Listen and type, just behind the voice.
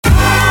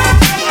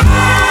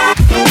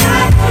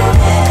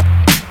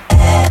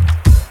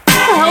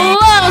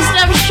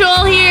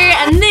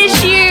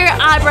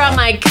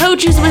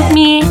coaches with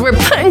me. We're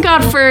putting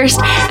God first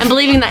and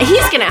believing that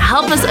He's going to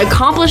help us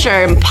accomplish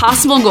our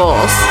impossible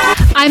goals.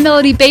 I'm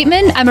Melody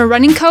Bateman. I'm a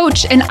running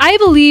coach, and I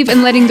believe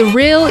in letting the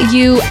real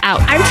you out.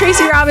 I'm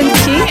Tracy Robbins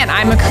King, and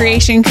I'm a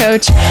creation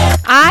coach.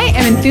 I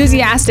am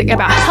enthusiastic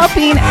about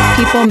helping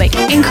people make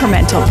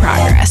incremental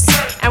progress.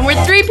 And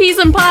we're 3 Ps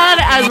in Pod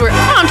as we're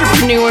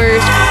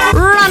entrepreneurs,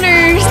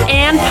 runners,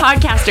 and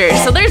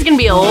podcasters. So there's going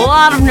to be a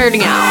lot of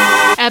nerding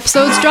out.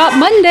 Episodes drop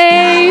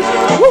Monday.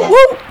 Woo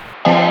woo.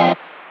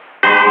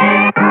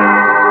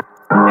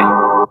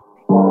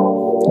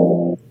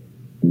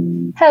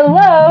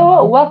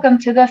 Hello, welcome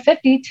to the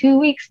 52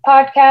 Weeks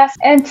podcast.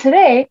 And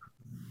today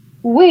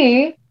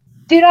we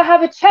do not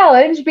have a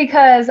challenge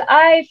because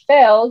I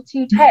failed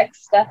to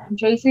text Steph and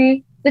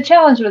Tracy the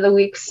challenge for the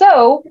week.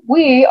 So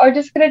we are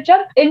just going to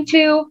jump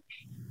into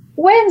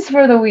wins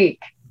for the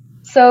week.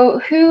 So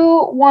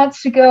who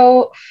wants to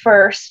go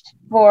first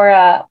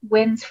for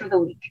wins for the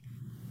week?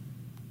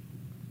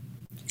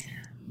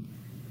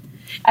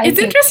 It's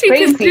interesting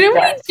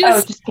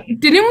because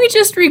didn't we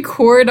just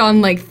record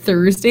on like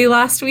Thursday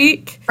last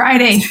week?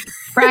 Friday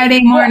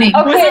morning.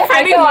 Okay,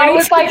 I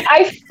was like,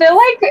 I feel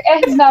like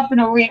it has not been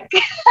a week.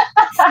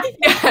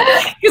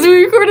 Yeah, because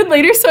we recorded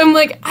later, so I'm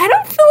like, I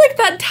don't feel like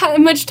that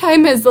much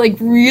time has like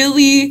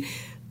really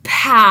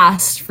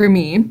passed for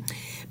me.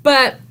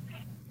 But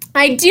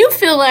I do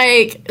feel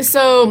like,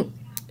 so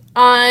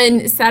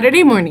on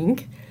Saturday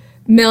morning,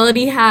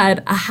 Melody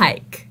had a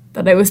hike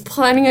that I was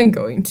planning on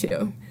going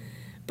to.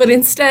 But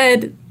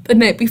instead, the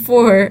night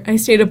before, I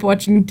stayed up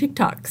watching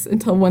TikToks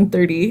until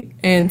 1:30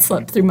 and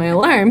slept through my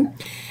alarm.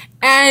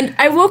 And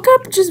I woke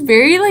up just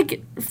very,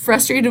 like,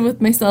 frustrated with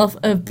myself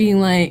of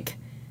being like,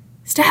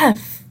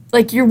 Steph,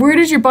 like, your word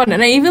is your bond.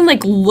 And I even,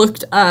 like,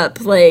 looked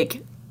up,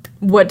 like,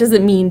 what does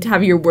it mean to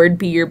have your word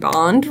be your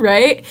bond,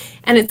 right?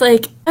 And it's,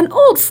 like, an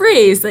old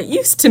phrase that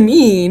used to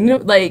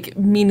mean, like,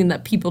 meaning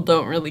that people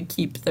don't really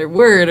keep their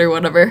word or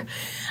whatever.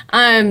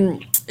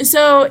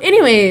 So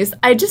anyways,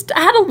 I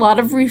had a lot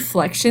of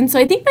reflection. So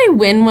I think my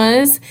win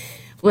was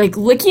like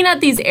looking at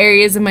these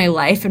areas in my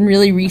life and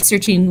really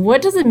researching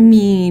what does it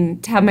mean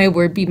to have my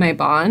word be my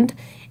bond,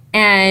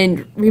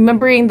 and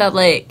remembering that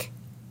like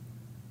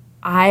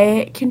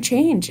I can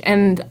change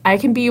and I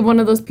can be one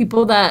of those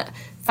people that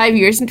 5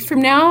 years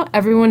from now,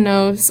 everyone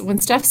knows when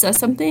Steph says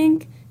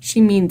something, she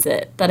means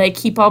it, that I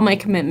keep all my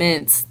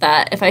commitments,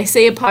 that if I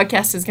say a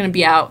podcast is going to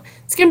be out,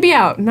 it's going to be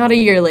out, not a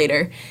year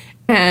later.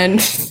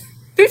 And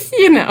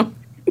you know,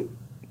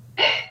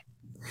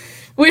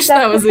 wish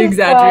that was an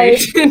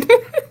exaggeration.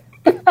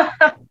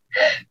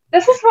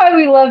 This is why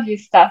we love you,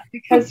 Steph,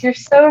 because you're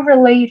so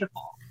relatable.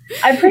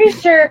 I'm pretty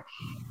sure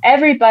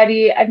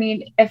everybody, I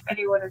mean, if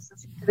anyone is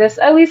listening to this,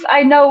 at least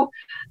I know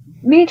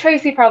me and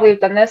Tracy probably have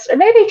done this, or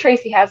maybe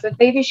Tracy hasn't.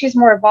 Maybe she's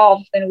more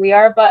evolved than we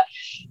are, but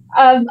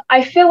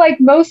I feel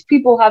like most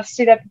people have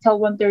stayed up until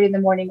 1:30 in the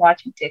morning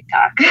watching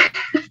TikTok.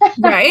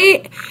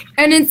 Right?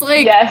 And it's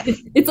like, yes.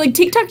 It's like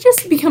TikTok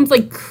just becomes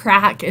like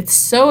crack. It's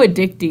so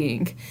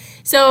addicting.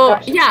 So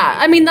yeah,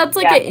 I mean, that's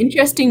like an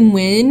interesting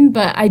win,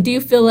 but I do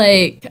feel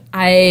like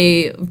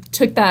I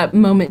took that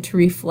moment to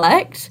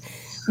reflect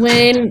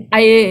when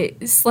I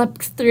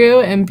slept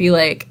through and be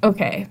like,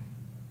 okay,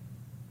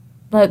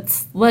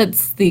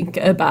 let's think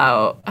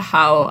about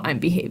how I'm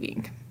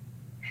behaving.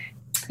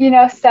 You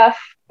know, Steph,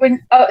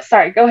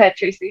 sorry, go ahead,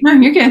 Tracy. No,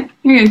 you're good.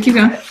 Keep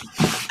going.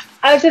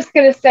 I was just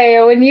going to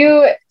say, when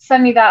you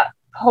sent me that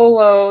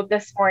polo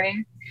this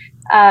morning,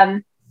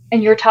 and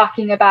you're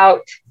talking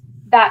about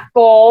that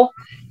goal,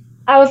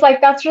 I was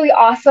like, that's really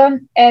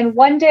awesome. And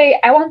one day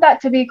I want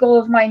that to be a goal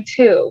of mine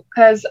too,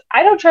 because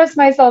I don't trust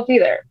myself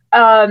either.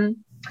 And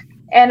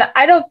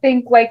I don't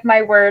think like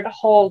my word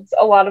holds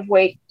a lot of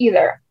weight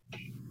either.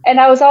 And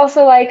I was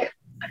also like,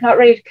 I'm not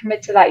ready to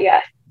commit to that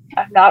yet.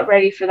 I'm not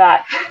ready for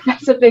that.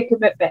 That's a big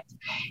commitment.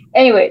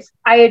 Anyways,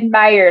 I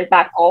admire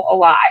that goal a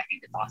lot. I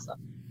think it's awesome.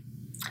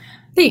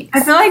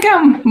 I feel like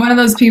I'm one of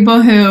those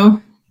people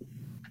who,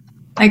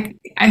 like,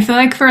 I feel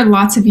like for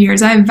lots of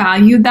years I've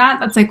valued that.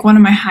 That's like one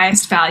of my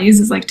highest values,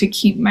 is like to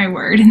keep my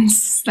word and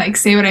like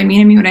say what I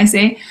mean what I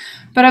say.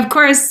 But of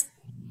course,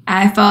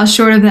 I fall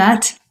short of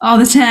that all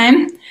the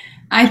time.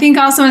 I think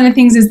also one of the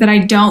things is that I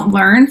don't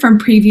learn from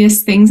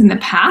previous things in the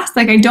past.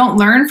 Like I don't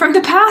learn from the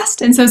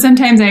past. And so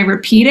sometimes I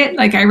repeat it,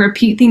 like I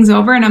repeat things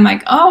over and I'm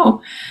like,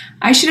 oh,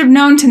 I should have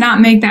known to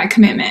not make that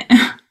commitment.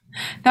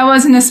 That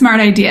wasn't a smart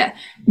idea.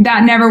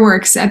 That never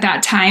works at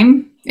that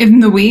time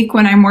in the week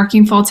when I'm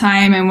working full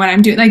time and when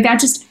I'm doing like that,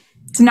 just,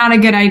 it's not a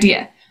good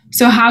idea.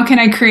 So how can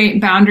I create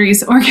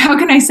boundaries, or how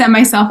can I set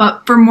myself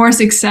up for more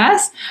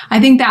success? I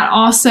think that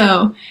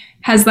also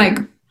has like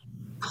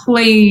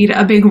played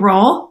a big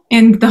role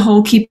in the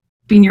whole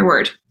keeping your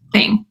word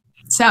thing.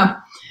 So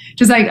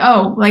just like,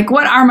 oh, like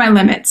what are my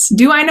limits?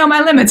 Do I know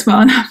my limits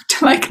well enough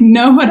to like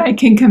know what I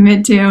can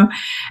commit to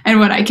and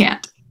what I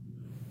can't?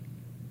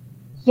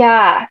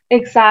 Yeah,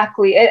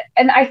 exactly.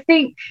 And I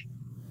think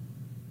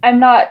I'm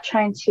not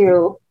trying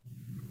to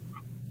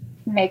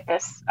make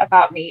this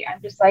about me.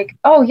 I'm just like,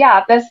 oh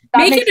yeah, that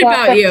make makes it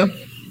about you.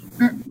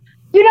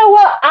 You know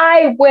what?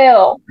 I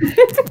will.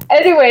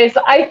 Anyways,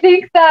 I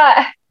think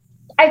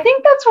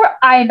that's where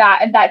I'm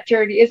at in that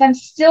journey is I'm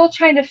still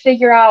trying to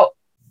figure out.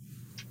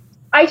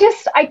 I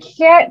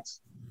can't.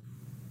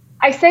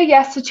 I say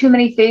yes to too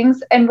many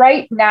things. And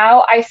right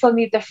now I still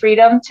need the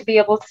freedom to be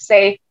able to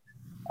say,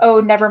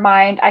 oh, never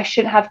mind. I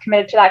shouldn't have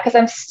committed to that. Cause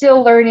I'm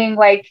still learning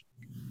like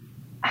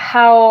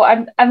how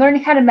I'm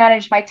learning how to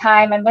manage my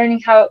time. I'm learning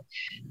how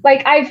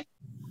like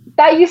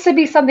that used to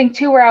be something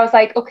too, where I was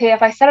like, okay,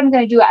 if I said I'm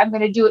going to do it, I'm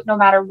going to do it no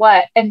matter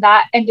what. And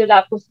that ended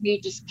up with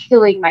me just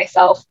killing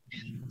myself.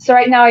 So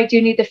right now I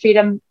do need the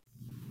freedom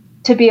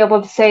to be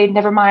able to say,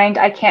 never mind.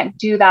 I can't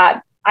do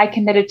that. I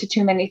committed to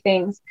too many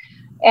things.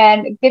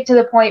 And get to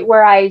the point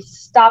where I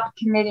stopped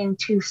committing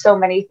to so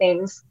many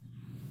things.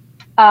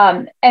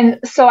 And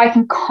so I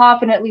can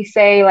confidently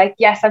say like,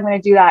 yes, I'm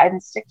going to do that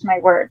and stick to my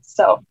words.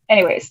 So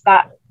anyways,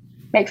 that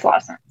makes a lot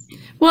of sense.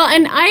 Well,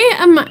 and I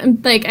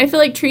am like, I feel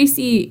like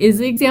Tracy is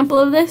the example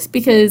of this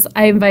because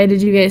I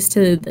invited you guys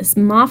to this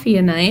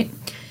mafia night.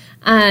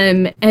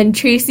 And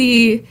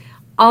Tracy,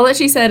 all that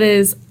she said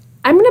is,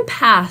 I'm going to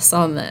pass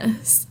on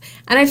this.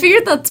 And I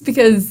figured that's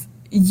because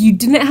you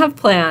didn't have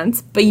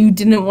plans, but you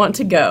didn't want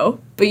to go,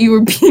 but you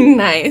were being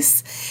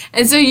nice.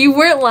 And so you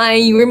weren't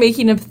lying. You were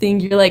making up a thing.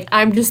 You're like,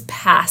 I'm just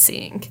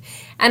passing.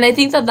 And I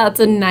think that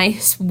that's a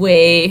nice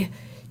way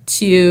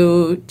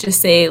to just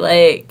say,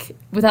 like,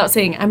 without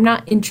saying, I'm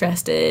not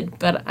interested,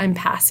 but I'm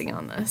passing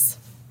on this.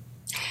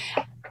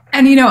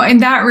 And, you know, in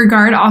that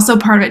regard, also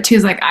part of it too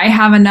is like, I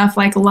have enough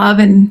like love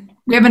and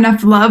we have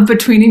enough love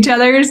between each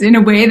other's in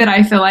a way that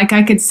I feel like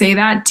I could say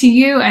that to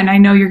you. And I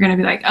know you're going to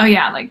be like, oh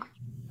yeah, like,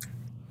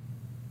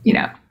 you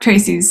know,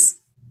 Tracy's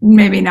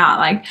maybe not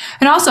like,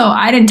 and also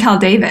I didn't tell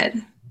David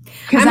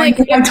because I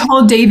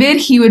told David,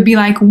 he would be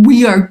like,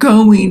 we are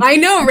going. I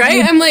know,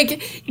 right? I'm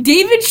like,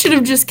 David should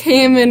have just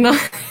came and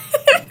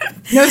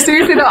no,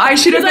 seriously though, I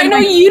should have. I know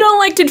like, you don't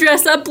like to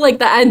dress up like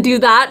that and do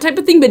that type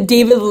of thing, but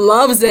David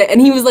loves it, and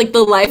he was like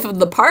the life of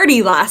the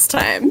party last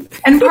time.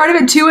 And part of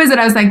it too is that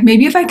I was like,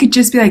 maybe if I could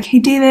just be like, hey,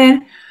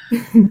 David, you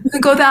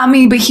can go without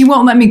me, but he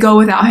won't let me go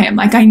without him.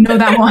 Like, I know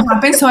that won't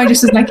happen. So I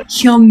just was like,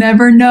 he'll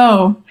never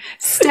know.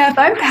 Steph,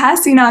 I'm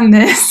passing on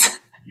this.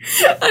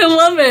 I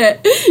love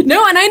it.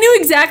 No, and I knew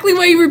exactly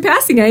why you were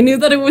passing. I knew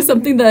that it was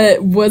something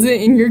that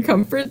wasn't in your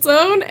comfort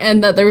zone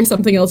and that there was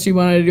something else you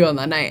wanted to do on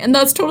that night. And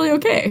that's totally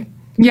okay.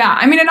 Yeah.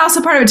 I mean, and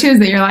also part of it too is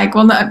that you're like,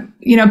 well,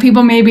 you know,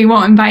 people maybe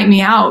won't invite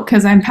me out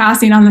because I'm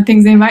passing on the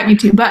things they invite me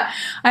to. But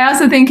I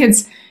also think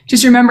it's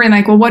just remembering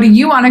like, well, what do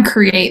you want to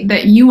create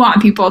that you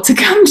want people to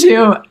come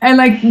to and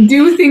like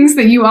do things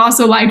that you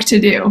also like to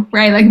do,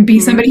 right? Like be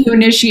somebody who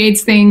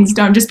initiates things.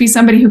 Don't just be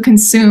somebody who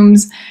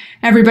consumes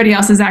everybody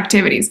else's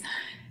activities.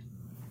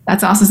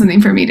 That's also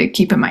something for me to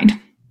keep in mind.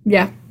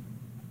 Yeah.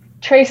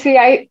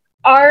 Tracy,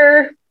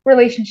 our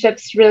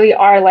relationships really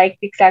are like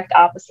the exact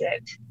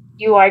opposite.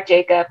 You are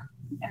Jacob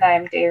and I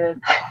am David.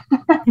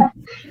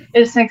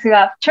 It just makes me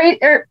laugh.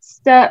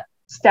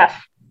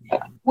 Steph.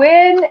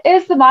 When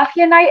is the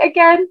Mafia night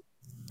again?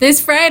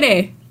 This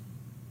Friday.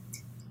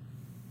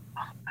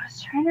 I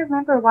was trying to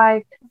remember why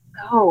I couldn't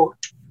go.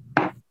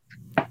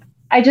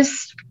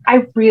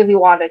 I really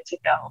wanted to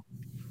go.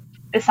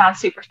 It sounds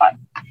super fun.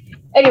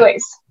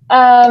 Anyways,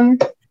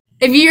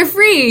 if you're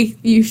free,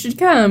 you should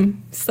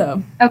come.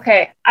 So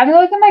okay, I'm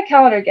gonna look at my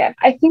calendar again.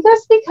 I think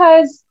that's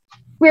because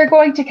we're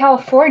going to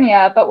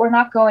California, but we're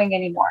not going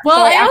anymore. Well,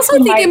 so I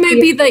also think it might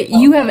be that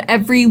you have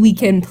every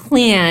weekend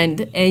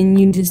planned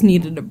and you just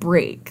needed a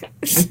break.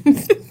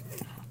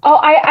 Oh,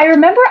 I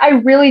remember I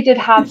really did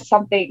have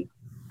something.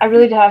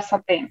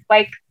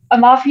 Like a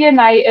Mafia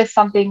night is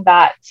something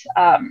that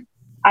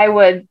I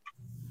would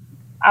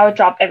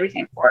drop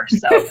everything for.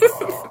 So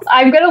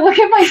I'm going to look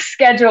at my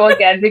schedule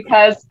again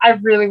because I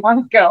really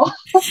want to go.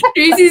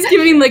 Tracy's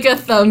giving like a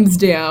thumbs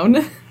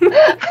down.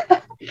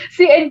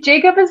 See, and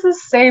Jacob is the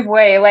same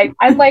way. Like,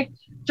 I'm like,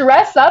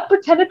 dress up,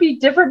 pretend to be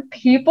different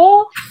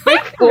people, make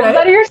fools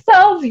out of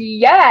yourselves.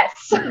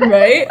 Yes.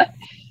 Right?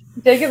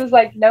 Jacob is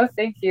like, no,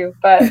 thank you.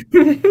 But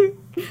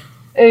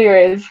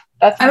anyways,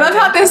 I love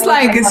how this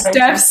like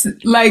Steph's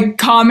like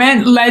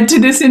comment led to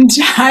this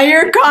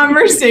entire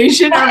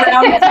conversation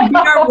around keeping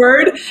our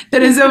word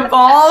that has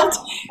evolved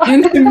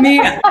into me,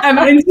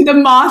 into the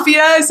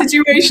Mafia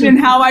situation and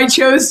how I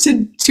chose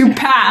to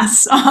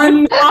pass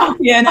on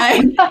Mafia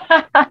night.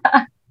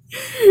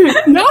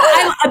 No,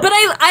 but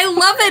I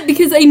love it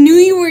because I knew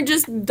you were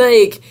just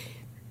like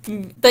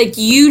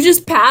you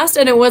just passed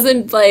and it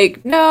wasn't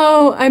like,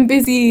 no, I'm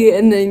busy,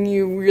 and then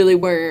you really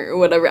weren't or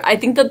whatever. I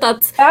think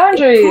that's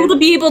boundaries. Cool to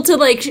be able to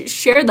like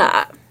share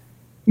that.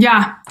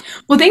 Yeah.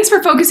 Well, thanks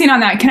for focusing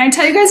on that. Can I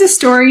tell you guys a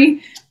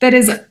story that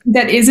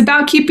is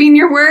about keeping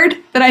your word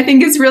that I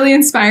think is really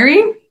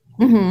inspiring?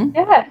 Mm-hmm.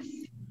 Yes.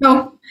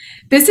 So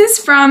this is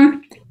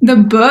from the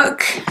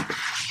book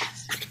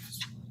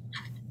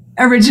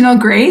Original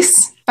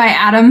Grace by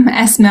Adam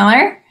S.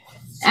 Miller.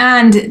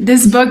 And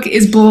this book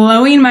is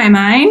blowing my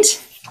mind.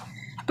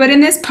 But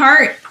in this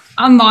part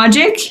on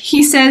logic,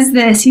 he says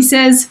this. He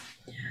says,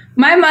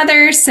 my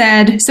mother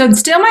said, he tells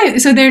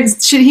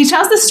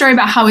the story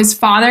about how his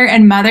father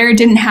and mother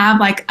didn't have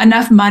like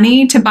enough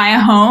money to buy a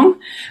home,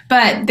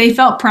 but they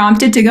felt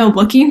prompted to go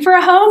looking for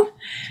a home.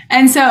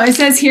 And so it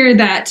says here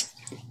that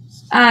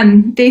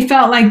they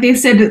felt like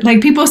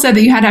people said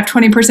that you had to have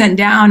 20%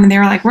 down, and they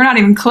were like, we're not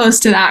even close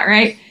to that,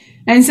 right?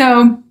 And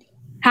so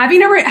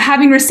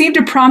having received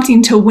a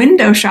prompting to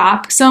window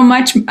shop, so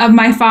much of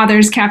my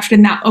father's captured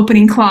in that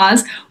opening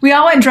clause, we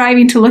all went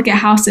driving to look at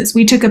houses.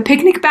 We took a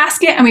picnic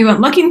basket and we went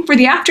looking for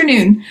the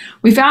afternoon.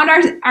 We found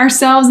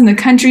ourselves in the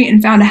country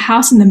and found a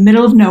house in the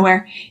middle of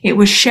nowhere. It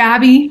was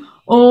shabby,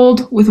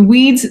 old, with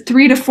weeds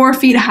 3 to 4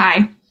 feet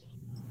high.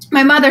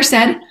 My mother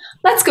said,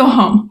 let's go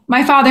home.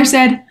 My father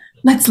said,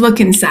 let's look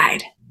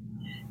inside.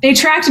 They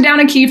tracked down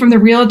a key from the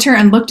realtor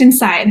and looked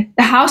inside.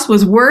 The house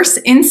was worse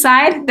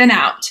inside than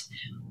out.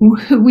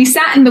 We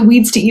sat in the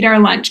weeds to eat our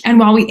lunch, and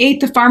while we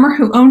ate, the farmer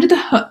who owned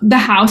the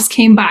house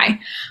came by.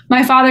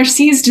 My father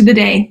seized the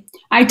day.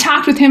 I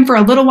talked with him for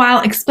a little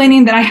while,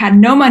 explaining that I had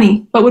no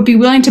money, but would be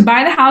willing to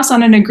buy the house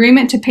on an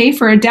agreement to pay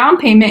for a down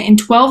payment in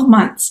 12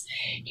 months.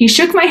 He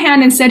shook my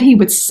hand and said he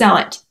would sell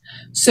it.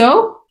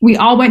 So we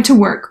all went to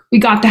work. We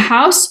got the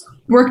house,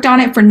 worked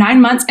on it for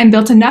 9 months, and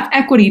built enough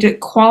equity to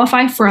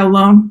qualify for a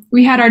loan.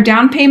 We had our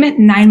down payment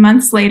 9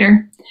 months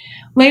later.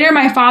 Later,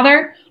 my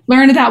father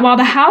learned that while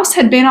the house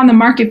had been on the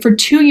market for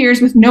 2 years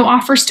with no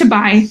offers to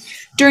buy,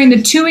 during the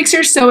 2 weeks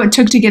or so it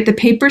took to get the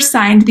papers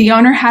signed, the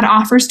owner had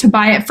offers to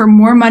buy it for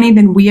more money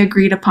than we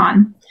agreed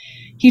upon.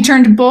 He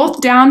turned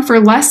both down for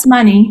less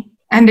money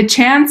and a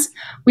chance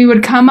we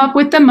would come up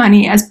with the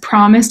money as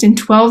promised in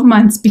 12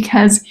 months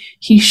because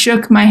he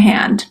shook my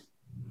hand.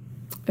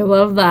 I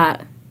love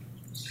that.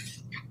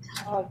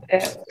 Love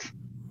it.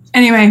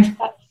 Anyway,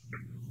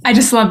 I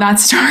just love that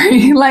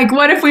story. Like,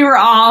 what if we were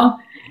all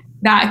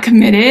that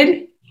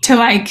committed to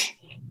like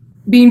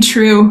being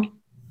true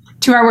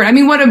to our word? I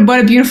mean, what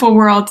a beautiful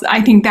world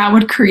I think that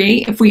would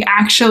create if we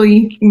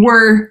actually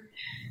were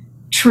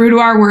true to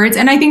our words.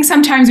 And I think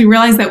sometimes we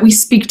realize that we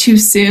speak too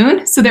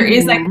soon. So there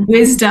is like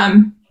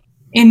wisdom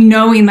in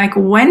knowing like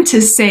when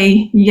to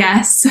say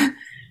yes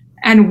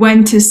and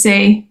when to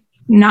say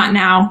not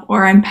now,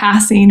 or I'm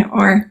passing,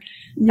 or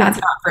that's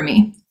not for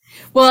me.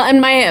 Well,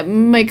 and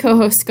my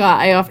co-host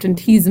Scott, I often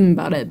tease him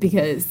about it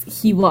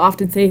because he will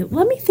often say,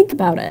 let me think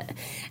about it.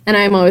 And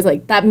I'm always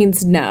like, that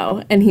means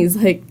no. And he's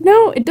like,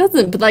 no, it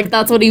doesn't. But like,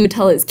 that's what he would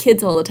tell his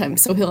kids all the time.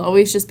 So he'll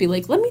always just be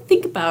like, let me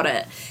think about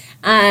it.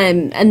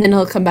 And then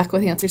he'll come back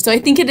with the answer. So I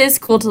think it is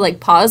cool to like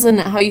pause, and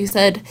how you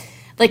said,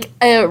 like,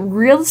 a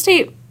real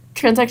estate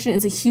transaction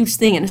is a huge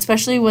thing, and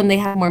especially when they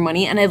have more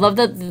money. And I love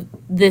that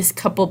this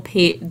couple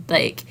paid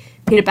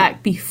it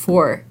back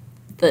before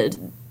the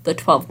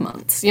 12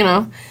 months, you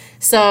know?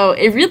 So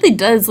it really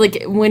does,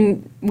 like,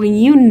 when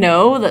you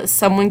know that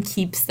someone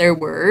keeps their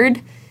word,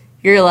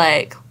 you're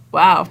like,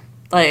 wow,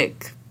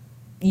 like,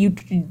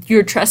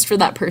 your trust for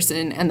that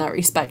person and that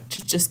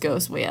respect just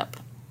goes way up.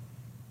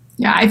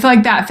 Yeah, I feel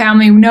like that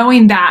family,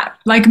 knowing that,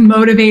 like,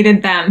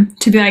 motivated them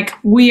to be like,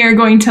 we are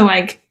going to,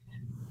 like,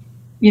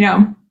 you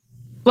know,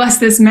 bless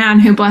this man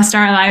who blessed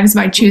our lives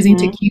by choosing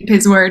to keep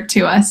his word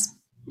to us.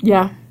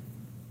 Yeah.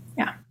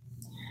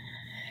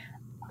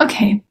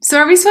 Okay, so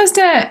are we supposed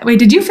to, wait,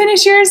 did you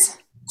finish yours,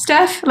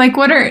 Steph? Like, do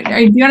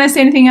you want to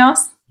say anything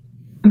else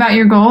about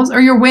your goals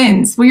or your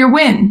wins? Well, your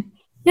win.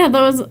 Yeah,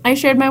 I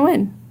shared my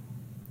win.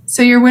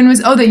 So your win was,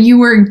 that you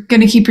were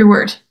going to keep your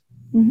word.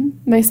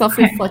 Mm-hmm. My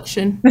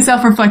self-reflection. Okay. The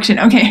self-reflection,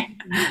 okay.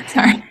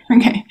 Sorry,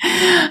 okay.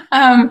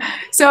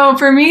 So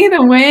for me,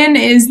 the win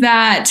is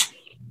that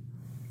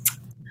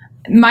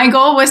my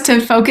goal was to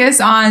focus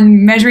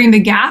on measuring the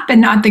gap and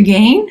not the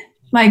gain.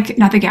 Like,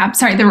 not the gap,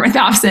 sorry, the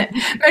opposite.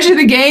 Measure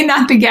the gain,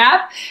 not the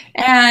gap.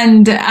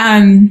 And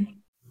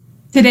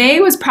today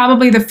was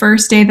probably the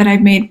first day that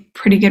I've made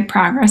pretty good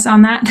progress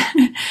on that.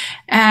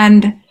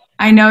 And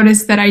I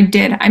noticed that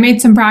I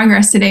made some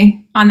progress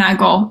today on that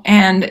goal.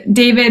 And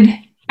David,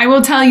 I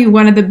will tell you,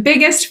 one of the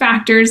biggest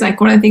factors,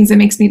 like one of the things that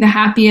makes me the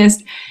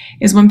happiest,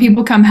 is when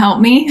people come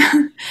help me.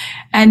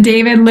 And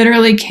David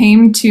literally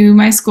came to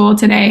my school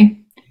today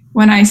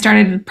when I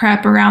started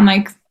prep around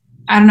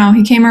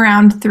he came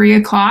around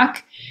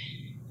 3:00,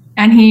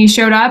 and he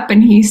showed up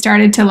and he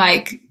started to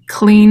like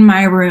clean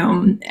my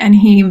room, and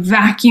he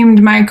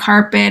vacuumed my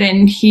carpet,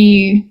 and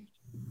he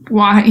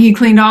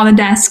cleaned all the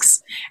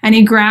desks, and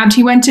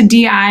he went to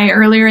DI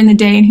earlier in the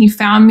day, and he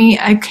found me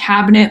a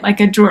cabinet, like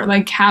a drawer,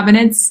 like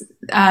cabinets.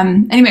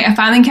 A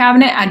filing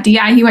cabinet at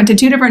DI. He went to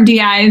 2 different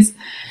DIs,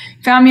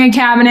 found me a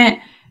cabinet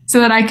so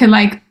that I could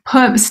like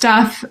put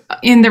stuff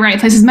in the right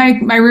places.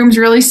 My room's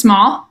really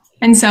small.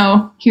 And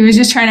so he was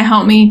just trying to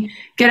help me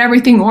get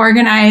everything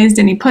organized,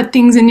 and he put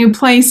things in new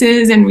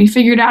places, and we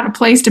figured out a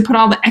place to put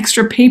all the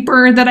extra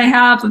paper that I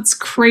have. That's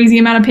crazy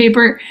amount of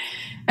paper.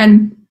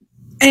 And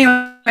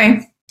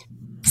anyway,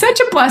 such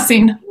a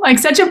blessing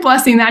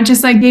that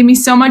just like gave me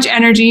so much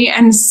energy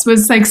and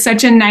was like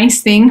such a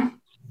nice thing.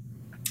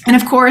 And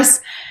of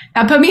course,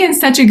 that put me in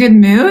such a good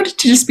mood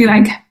to just be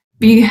like,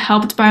 be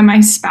helped by my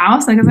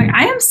spouse. Like, I was like,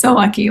 I am so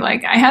lucky.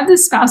 Like, I have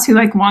this spouse who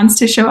like wants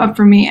to show up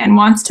for me and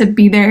wants to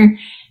be there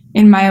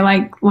in my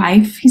like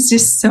life. He's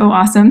just so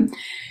awesome.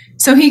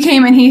 So he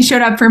came and he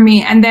showed up for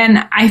me. And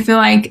then I feel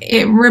like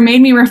it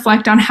made me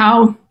reflect on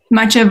how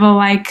much of a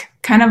like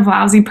kind of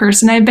lousy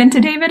person I've been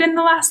to David in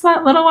the last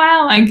little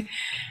while. Like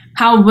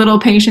how little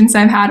patience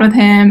I've had with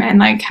him and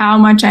like how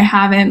much I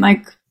haven't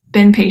like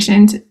been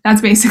patient.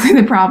 That's basically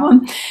the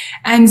problem.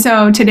 And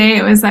so today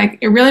it was like,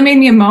 it really made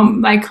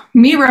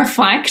me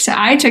reflect.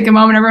 I took a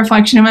moment of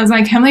reflection and was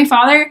like, Heavenly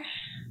Father,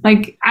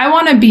 like, I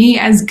want to be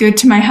as good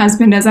to my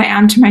husband as I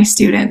am to my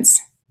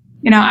students.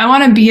 You know, I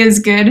want to be as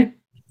good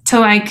to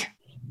like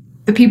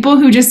the people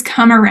who just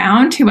come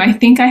around who I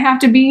think I have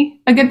to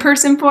be a good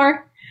person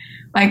for.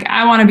 Like,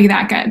 I want to be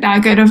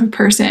that good of a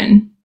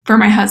person for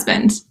my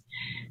husband.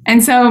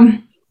 And so,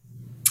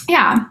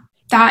 yeah,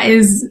 that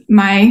is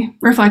my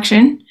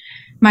reflection,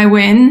 my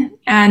win.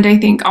 And I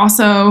think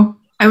also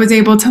I was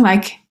able to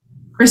like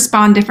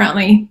respond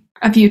differently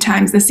a few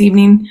times this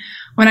evening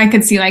when I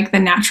could see like the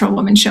natural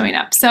woman showing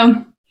up.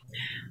 So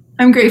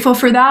I'm grateful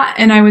for that.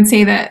 And I would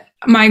say that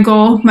my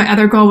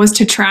other goal was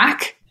to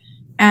track.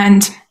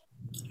 And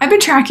I've been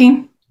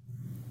tracking,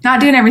 not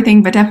doing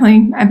everything, but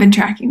definitely I've been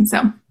tracking.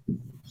 So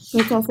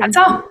that's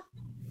all.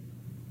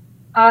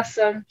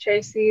 Awesome,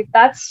 Tracy.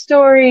 That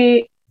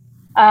story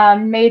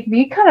made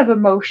me kind of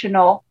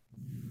emotional.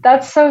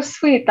 That's so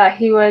sweet that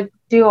he would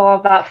do all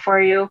of that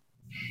for you.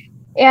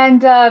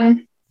 And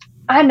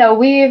I know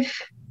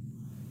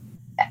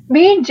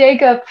me and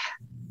Jacob,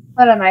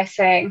 what am I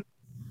saying?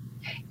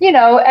 You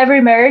know,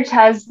 every marriage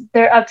has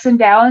their ups and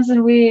downs,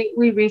 and we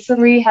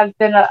recently have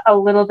been a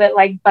little bit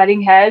like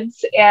butting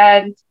heads.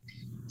 And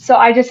so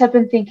I just have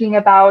been thinking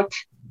about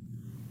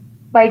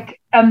like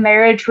a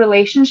marriage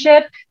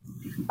relationship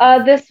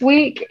this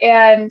week.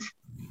 And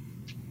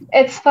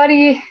it's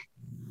funny.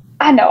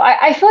 I know.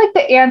 I feel like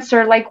the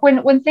answer, like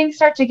when things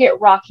start to get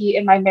rocky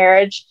in my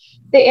marriage,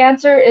 the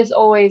answer is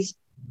always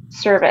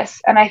service.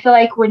 And I feel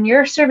like when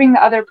you're serving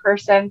the other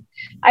person,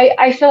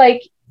 I feel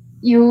like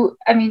you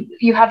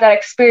have that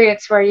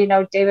experience where, you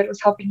know, David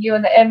was helping you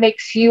and it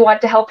makes you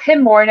want to help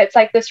him more. And it's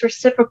like this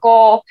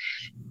reciprocal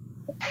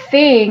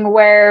thing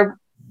where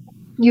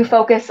you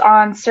focus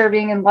on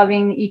serving and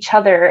loving each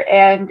other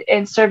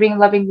and serving and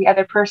loving the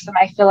other person.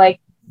 I feel like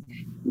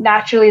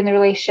naturally in the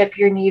relationship,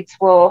 your needs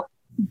will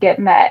get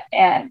met.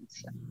 And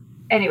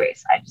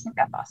anyways, I just think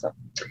that's awesome.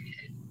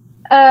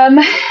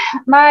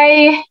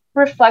 My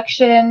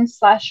reflection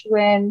 /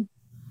 win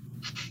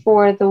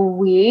for the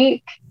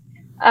week.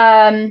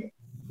 I'm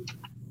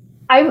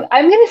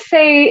going to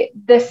say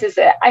this is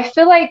it. I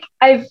feel like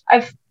I've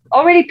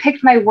already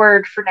picked my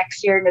word for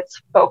next year, and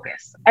it's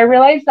focus. I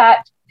realize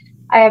that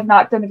I have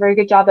not done a very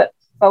good job at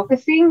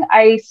focusing.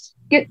 I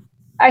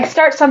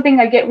start something,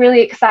 I get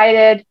really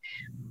excited,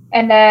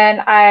 and then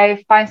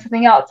I find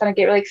something else and I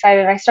get really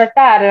excited and I start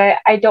that and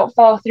I don't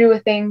follow through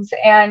with things.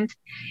 And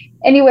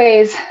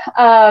anyways,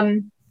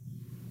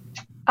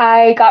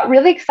 I got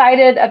really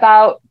excited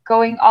about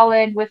going all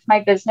in with my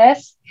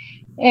business,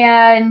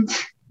 and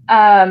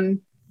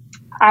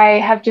I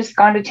have just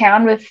gone to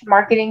town with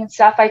marketing and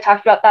stuff. I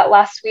talked about that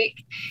last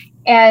week,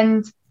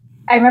 and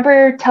I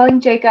remember telling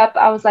Jacob,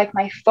 I was like,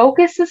 my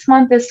focus this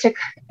month is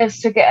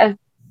to get a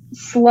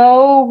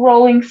slow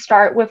rolling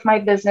start with my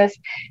business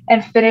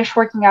and finish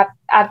working at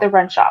the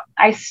run shop.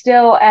 I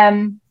still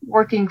am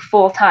working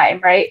full time,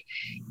 right?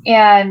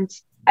 And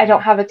I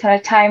don't have a ton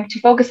of time to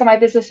focus on my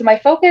business. So my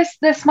focus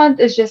this month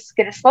is just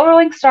get a slow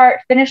rolling start,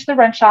 finish the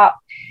run shop,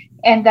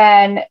 and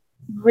then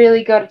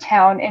really go to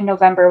town in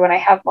November when I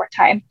have more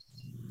time.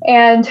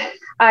 And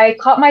I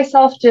caught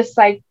myself just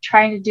like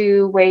trying to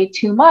do way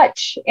too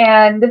much.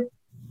 And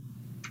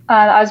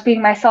I was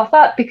beating myself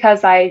up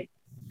because I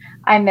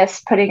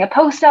missed putting a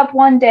post up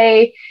one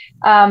day.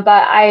 But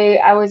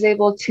I was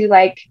able to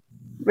like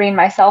rein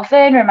myself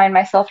in, remind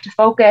myself to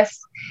focus,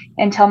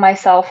 and tell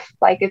myself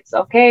like, it's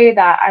okay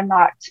that I'm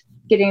not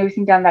getting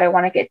everything done that I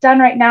want to get done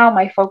right now.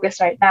 My focus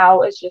right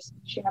now is just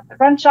finishing up the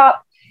run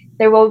shop.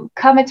 There will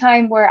come a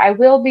time where I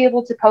will be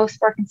able to post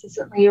more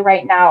consistently.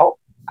 Right now,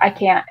 I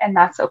can't, and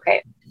that's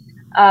okay.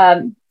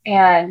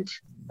 And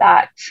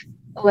that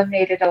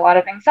eliminated a lot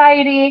of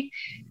anxiety.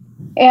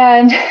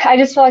 And I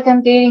just feel like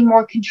I'm gaining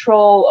more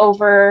control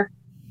over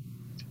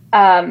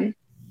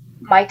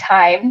my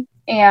time,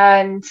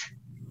 and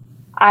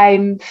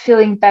I'm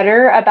feeling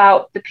better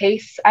about the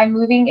pace I'm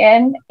moving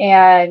in.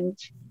 And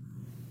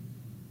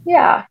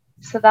yeah,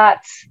 so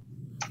that's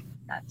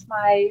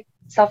my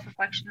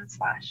self-reflection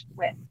 /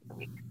 win for the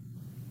week.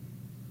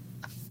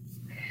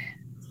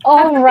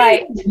 All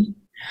right.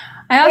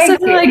 I also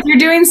feel like you're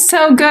doing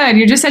so good.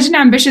 You're just such an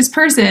ambitious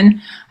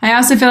person. I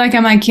also feel like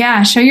I'm like,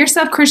 yeah, show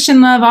yourself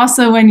Christian love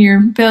also when you're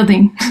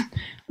building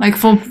like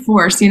full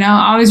force, you know,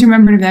 always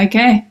remember to be like,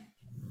 hey,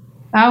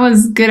 that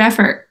was good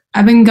effort.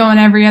 I've been going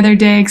every other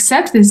day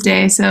except this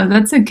day. So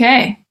that's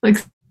okay. Like,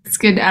 it's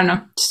good. I don't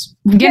know. Just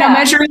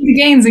measuring the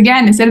gains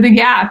again instead of the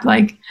gap.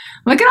 Like,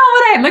 look at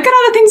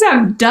all the things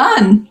I've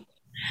done.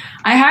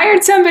 I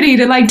hired somebody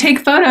to like take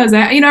photos.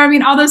 You know what I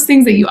mean? All those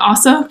things that you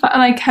also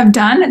like have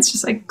done. It's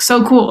just like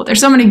so cool. There's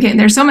so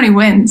many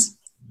wins.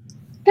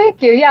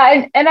 Thank you.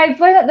 Yeah. And I've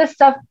learned that this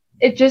stuff,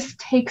 it just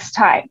takes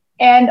time.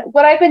 And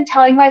what I've been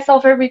telling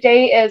myself every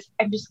day is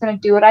I'm just going to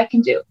do what I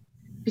can do.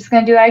 I'm just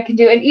going to do what I can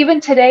do. And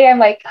even today, I'm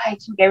like, I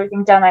didn't get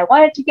everything done I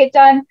wanted to get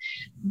done,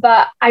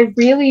 but I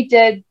really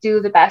did do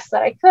the best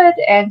that I could.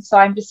 And so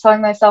I'm just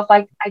telling myself,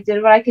 like, I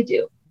did what I could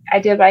do. I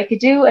did what I could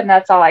do, and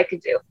that's all I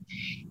could do.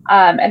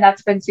 And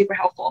that's been super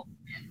helpful.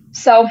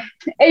 So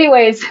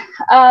anyways,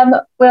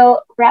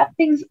 we'll wrap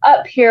things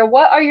up here.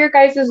 What are your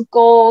guys'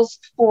 goals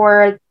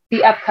for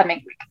the upcoming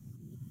week?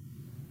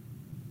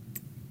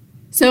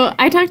 So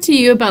I talked to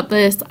you about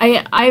this.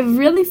 I've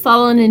really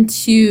fallen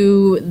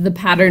into the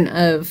pattern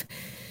of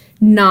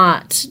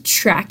not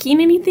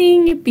tracking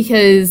anything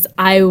because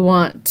I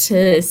want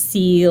to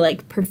see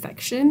like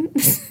perfection.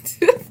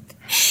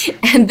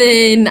 And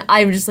then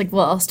I'm just like,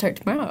 well, I'll start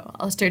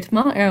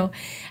tomorrow.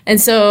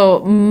 And so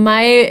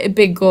my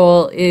big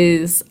goal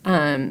is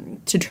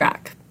to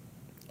track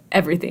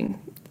everything.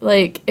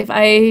 Like if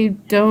I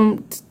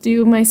don't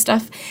do my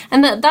stuff,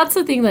 and that's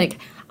the thing, like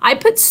I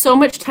put so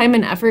much time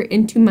and effort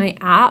into my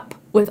app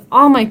with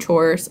all my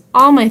chores,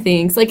 all my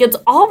things. Like it's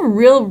all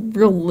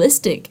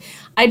realistic.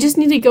 I just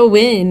need to go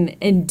in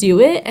and do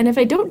it. And if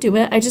I don't do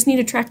it, I just need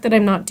to track that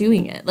I'm not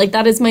doing it. Like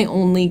that is my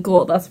only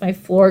goal. That's my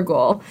floor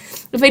goal.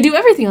 If I do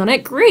everything on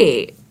it,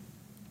 great.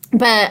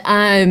 But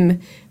I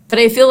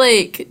feel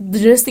like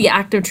just the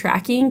act of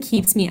tracking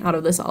keeps me out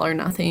of this all or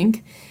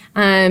nothing.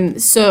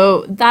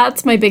 So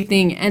that's my big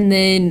thing. And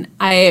then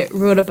I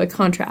wrote up a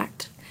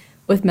contract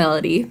with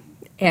Melody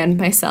and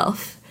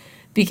myself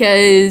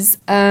because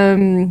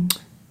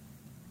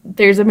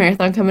there's a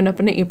marathon coming up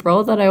in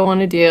April that I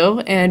want to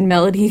do, and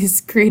Melody's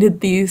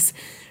created these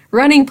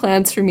running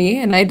plans for me,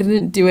 and I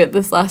didn't do it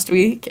this last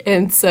week,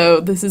 and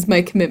so this is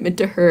my commitment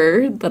to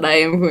her that I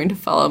am going to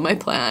follow my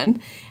plan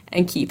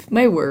and keep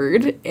my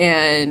word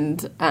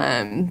and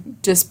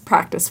just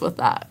practice with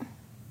that.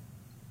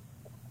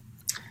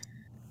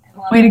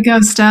 Way to go,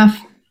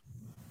 Steph.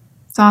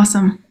 It's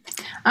awesome.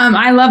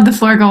 I love the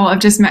floor goal of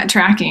just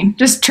tracking,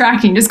 just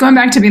going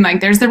back to being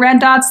like, there's the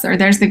red dots or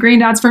there's the green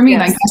dots for me.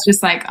 Yes. Like, that's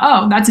just like,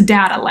 oh, that's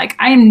data. Like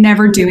I am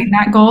never doing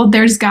that goal.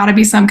 There's gotta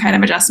be some kind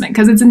of adjustment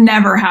because it's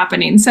never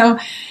happening. So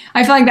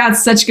I feel like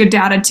that's such good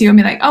data too. I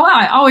mean, like, oh wow,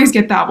 I always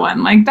get that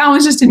one. Like that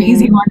was just an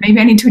easy one. Maybe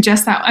I need to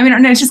adjust that. I mean,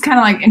 it's just kind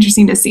of like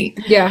interesting to see.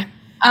 Yeah.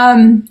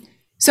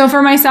 So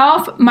for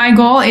myself, my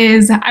goal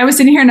is, I was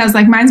sitting here and I was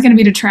like, mine's going to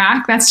be to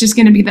track. That's just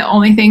going to be the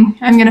only thing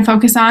I'm going to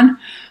focus on.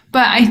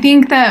 But I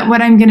think that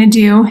what I'm going to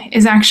do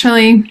is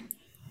actually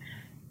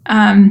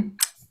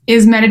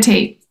is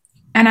meditate.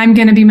 And I'm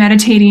going to be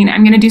meditating.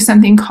 I'm going to do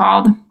something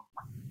called,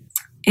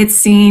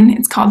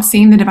 it's called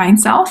Seeing the Divine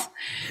Self.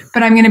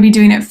 But I'm going to be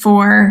doing it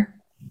for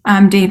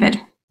David.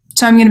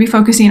 So I'm going to be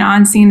focusing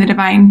on seeing the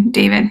divine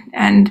David.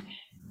 And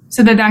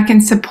so that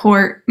can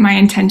support my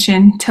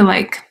intention to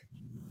like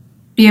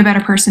be a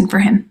better person for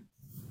him.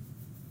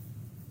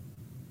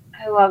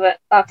 I love it.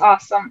 That's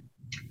awesome.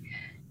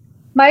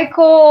 My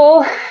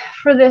goal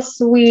for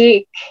this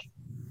week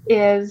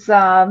is,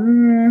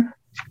 I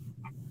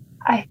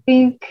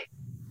think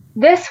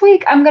this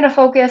week I'm going to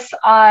focus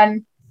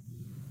on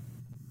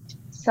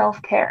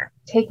self-care,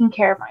 taking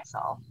care of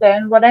myself.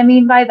 And what I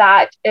mean by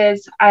that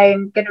is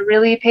I'm going to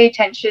really pay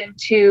attention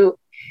to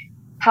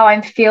how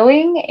I'm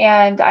feeling,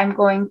 and I'm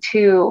going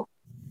to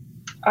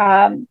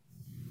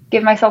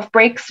give myself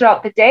breaks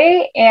throughout the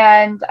day,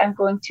 and I'm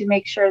going to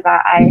make sure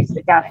that I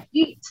sit down and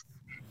eat.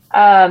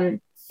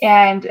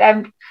 And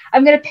I'm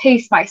going to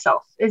pace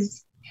myself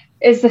is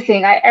the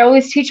thing. I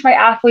always teach my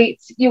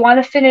athletes, you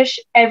want to finish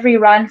every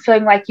run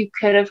feeling like you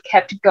could have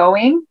kept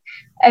going,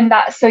 and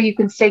that's so you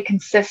can stay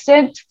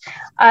consistent.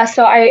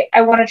 So I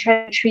want to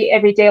try to treat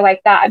every day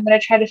like that. I'm going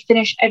to try to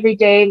finish every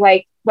day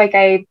like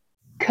I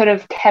could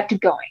have kept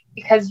going,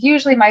 because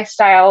usually my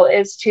style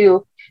is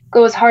to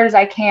go as hard as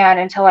I can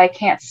until I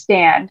can't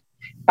stand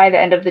by the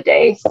end of the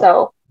day.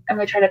 So I'm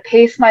going to try to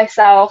pace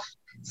myself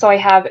so I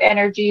have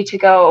energy to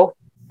go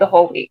the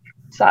whole week.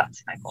 So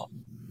that's my goal.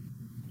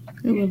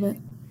 I love it.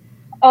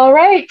 All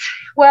right.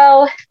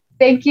 Well,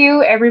 thank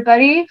you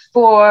everybody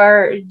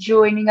for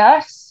joining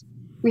us.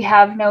 We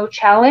have no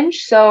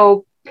challenge,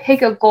 so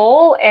pick a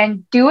goal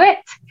and do it.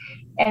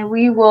 And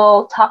we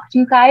will talk to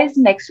you guys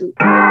next week.